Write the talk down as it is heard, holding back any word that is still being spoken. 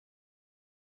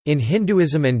In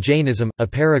Hinduism and Jainism,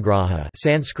 aparigraha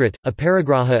Sanskrit,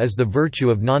 aparigraha is the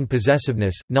virtue of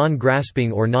non-possessiveness,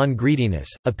 non-grasping or non-greediness.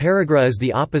 Aparigraha is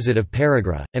the opposite of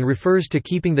parigraha, and refers to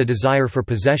keeping the desire for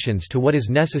possessions to what is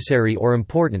necessary or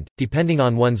important, depending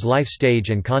on one's life stage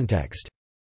and context.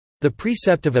 The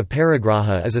precept of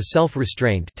aparigraha is a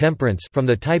self-restraint temperance from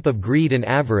the type of greed and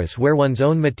avarice where one's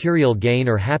own material gain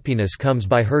or happiness comes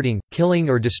by hurting, killing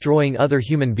or destroying other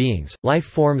human beings, life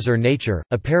forms or nature.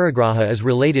 Aparigraha is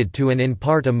related to and in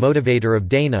part a motivator of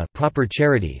dana proper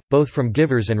charity, both from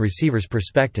givers' and receivers'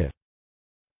 perspective.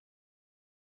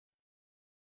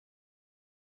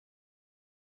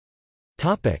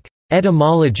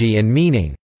 Etymology and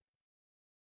meaning.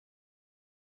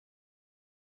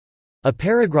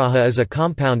 Aparigraha is a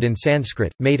compound in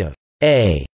Sanskrit, made of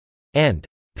a and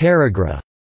paragra.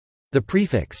 The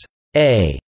prefix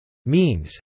a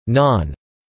means non,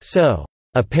 so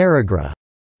aparigraha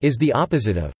is the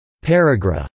opposite of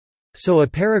paragraha. So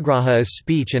aparigraha is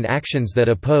speech and actions that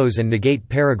oppose and negate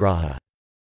parigraha.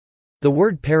 The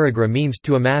word parigraha means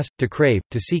to amass, to crave,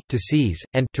 to seek, to seize,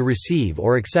 and to receive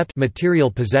or accept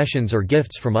material possessions or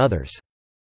gifts from others.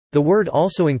 The word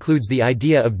also includes the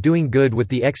idea of doing good with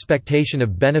the expectation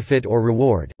of benefit or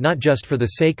reward, not just for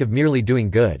the sake of merely doing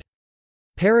good.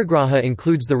 Parigraha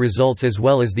includes the results as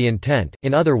well as the intent.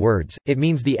 In other words, it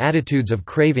means the attitudes of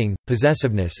craving,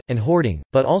 possessiveness, and hoarding,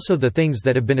 but also the things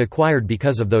that have been acquired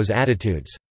because of those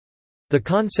attitudes. The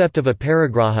concept of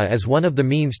aparigraha as one of the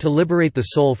means to liberate the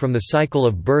soul from the cycle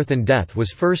of birth and death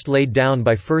was first laid down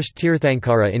by first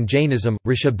Tirthankara in Jainism,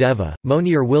 Rishabdeva.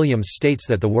 Monier Williams states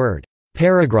that the word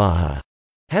parigraha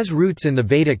has roots in the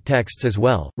Vedic texts as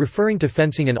well, referring to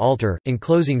fencing an altar,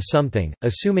 enclosing something,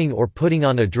 assuming or putting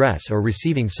on a dress or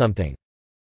receiving something.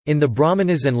 In the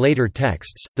Brahmanas and later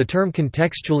texts, the term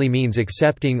contextually means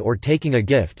accepting or taking a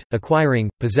gift, acquiring,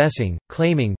 possessing,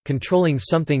 claiming, controlling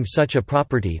something such a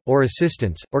property, or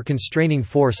assistance, or constraining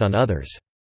force on others.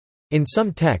 In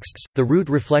some texts, the root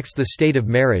reflects the state of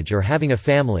marriage or having a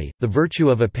family. The virtue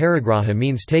of aparigraha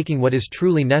means taking what is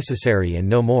truly necessary and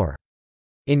no more.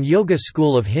 In Yoga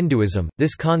school of Hinduism,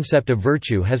 this concept of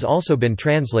virtue has also been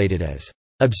translated as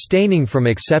abstaining from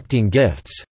accepting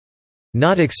gifts,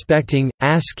 not expecting,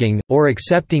 asking, or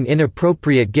accepting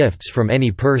inappropriate gifts from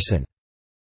any person,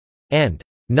 and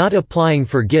not applying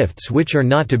for gifts which are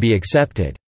not to be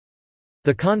accepted.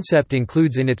 The concept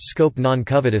includes in its scope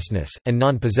non-covetousness, and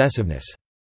non-possessiveness.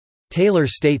 Taylor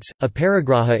states,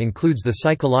 aparigraha includes the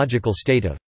psychological state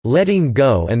of letting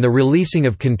go and the releasing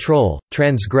of control,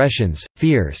 transgressions,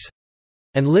 fears,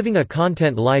 and living a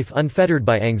content life unfettered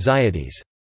by anxieties.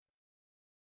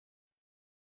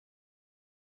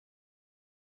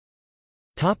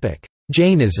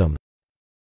 Jainism.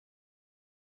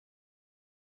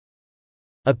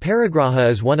 Aparigraha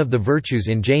is one of the virtues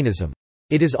in Jainism.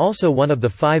 It is also one of the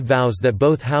 5 vows that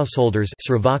both householders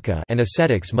and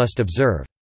ascetics must observe.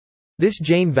 This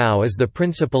Jain vow is the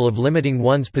principle of limiting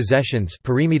one's possessions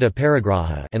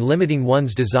and limiting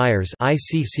one's desires.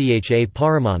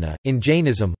 In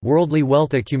Jainism, worldly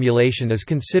wealth accumulation is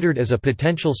considered as a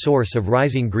potential source of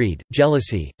rising greed,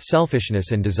 jealousy,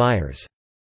 selfishness and desires.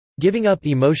 Giving up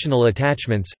emotional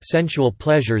attachments, sensual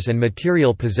pleasures and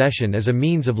material possession is a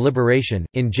means of liberation,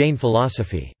 in Jain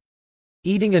philosophy.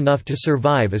 Eating enough to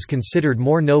survive is considered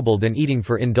more noble than eating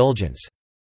for indulgence.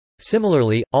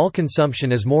 Similarly, all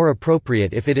consumption is more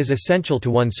appropriate if it is essential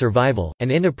to one's survival,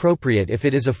 and inappropriate if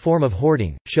it is a form of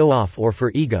hoarding, show-off or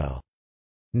for ego.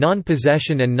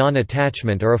 Non-possession and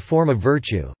non-attachment are a form of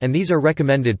virtue, and these are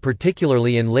recommended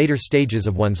particularly in later stages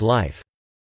of one's life.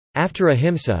 After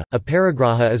ahimsa,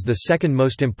 aparigraha is the second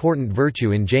most important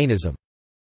virtue in Jainism.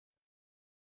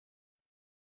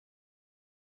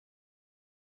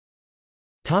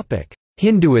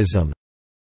 Hinduism.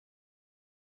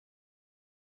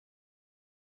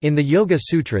 In the Yoga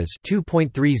Sutras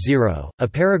 2.30,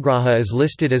 aparigraha is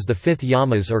listed as the 5th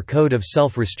yamas or code of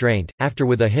self-restraint, after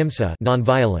with ahimsa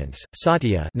non-violence,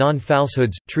 satya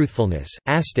non-falsehoods, truthfulness,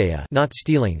 asteya not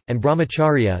stealing, and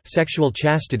brahmacharya sexual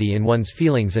chastity in one's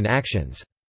feelings and actions.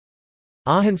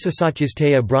 Ahimsa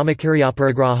satyasteya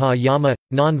brahmacharyaparigraha yama –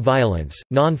 non-violence,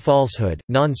 non-falsehood,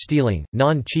 non-stealing,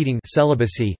 non-cheating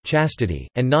celibacy, chastity,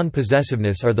 and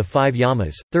non-possessiveness are the 5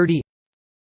 yamas. 30.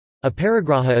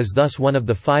 Aparigraha is thus one of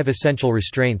the 5 essential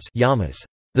restraints yamas,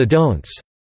 the don'ts,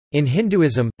 in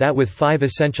Hinduism, that with 5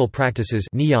 essential practices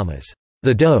niyamas,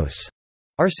 the dos,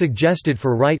 are suggested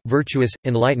for right, virtuous,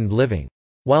 enlightened living.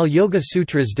 While Yoga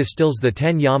Sutras distills the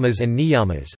 10 yamas and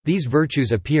niyamas, these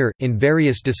virtues appear, in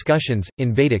various discussions,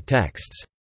 in Vedic texts.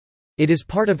 It is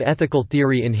part of ethical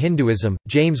theory in Hinduism.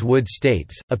 James Wood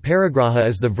states, aparigraha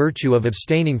is the virtue of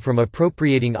abstaining from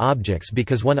appropriating objects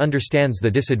because one understands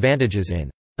the disadvantages in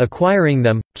acquiring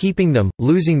them, keeping them,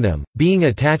 losing them, being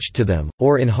attached to them,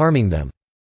 or in harming them.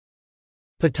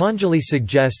 Patanjali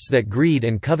suggests that greed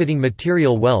and coveting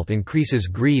material wealth increases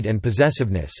greed and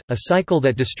possessiveness, a cycle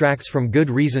that distracts from good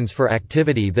reasons for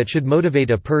activity that should motivate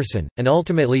a person, and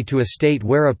ultimately to a state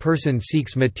where a person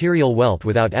seeks material wealth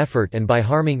without effort and by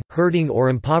harming, hurting or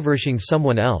impoverishing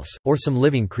someone else, or some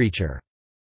living creature.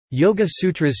 Yoga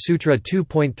Sutras Sutra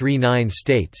 2.39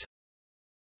 states,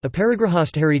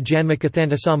 Aparigrahasthari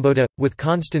Janmakathantasambodha, with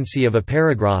constancy of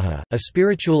aparigraha, a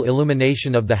spiritual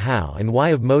illumination of the how and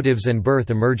why of motives and birth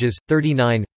emerges.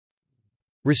 39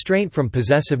 Restraint from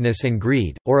possessiveness and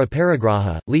greed, or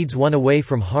aparigraha, leads one away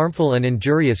from harmful and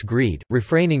injurious greed,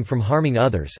 refraining from harming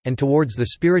others, and towards the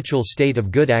spiritual state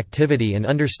of good activity and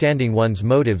understanding one's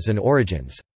motives and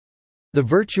origins. The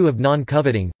virtue of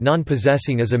non-coveting,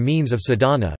 non-possessing is a means of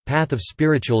sadhana, path of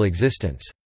spiritual existence.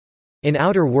 In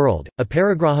outer world,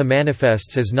 aparigraha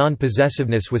manifests as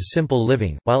non-possessiveness with simple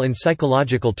living, while in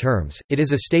psychological terms, it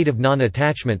is a state of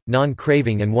non-attachment,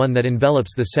 non-craving and one that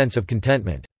envelops the sense of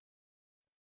contentment.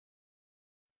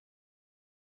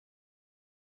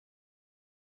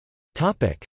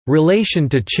 Relation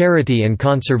to charity and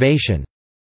conservation.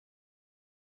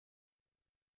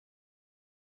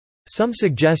 Some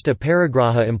suggest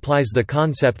aparigraha implies the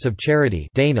concepts of charity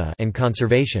and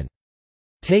conservation.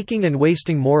 Taking and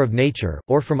wasting more of nature,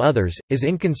 or from others, is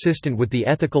inconsistent with the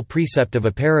ethical precept of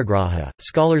aparigraha.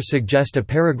 Scholars suggest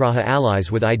aparigraha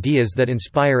allies with ideas that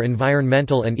inspire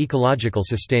environmental and ecological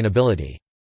sustainability.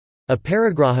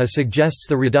 Aparigraha suggests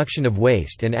the reduction of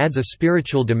waste and adds a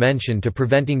spiritual dimension to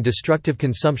preventing destructive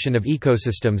consumption of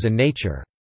ecosystems and nature.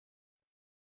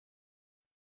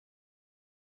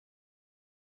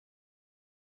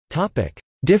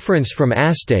 Difference from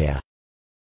Asteya.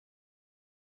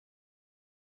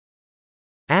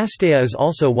 Asteya is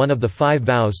also one of the 5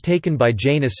 vows taken by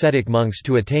Jain ascetic monks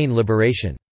to attain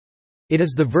liberation. It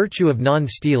is the virtue of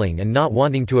non-stealing and not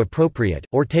wanting to appropriate,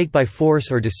 or take by force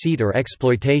or deceit or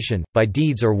exploitation, by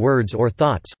deeds or words or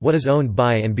thoughts, what is owned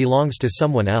by and belongs to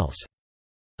someone else.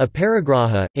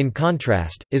 Aparigraha, in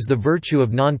contrast, is the virtue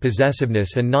of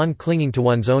non-possessiveness and non-clinging to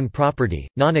one's own property,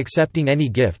 non-accepting any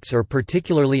gifts or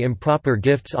particularly improper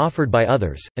gifts offered by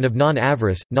others, and of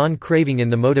non-avarice, non-craving in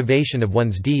the motivation of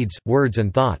one's deeds, words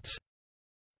and thoughts.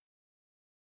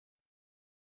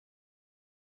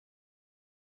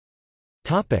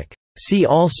 See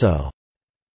also: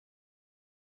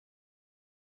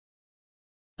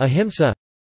 Ahimsa,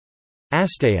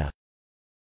 Asteya,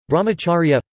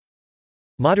 Brahmacharya,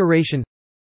 Moderation,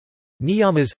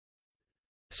 Niyamas,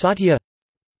 Satya,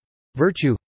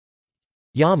 Virtue,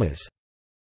 Yamas.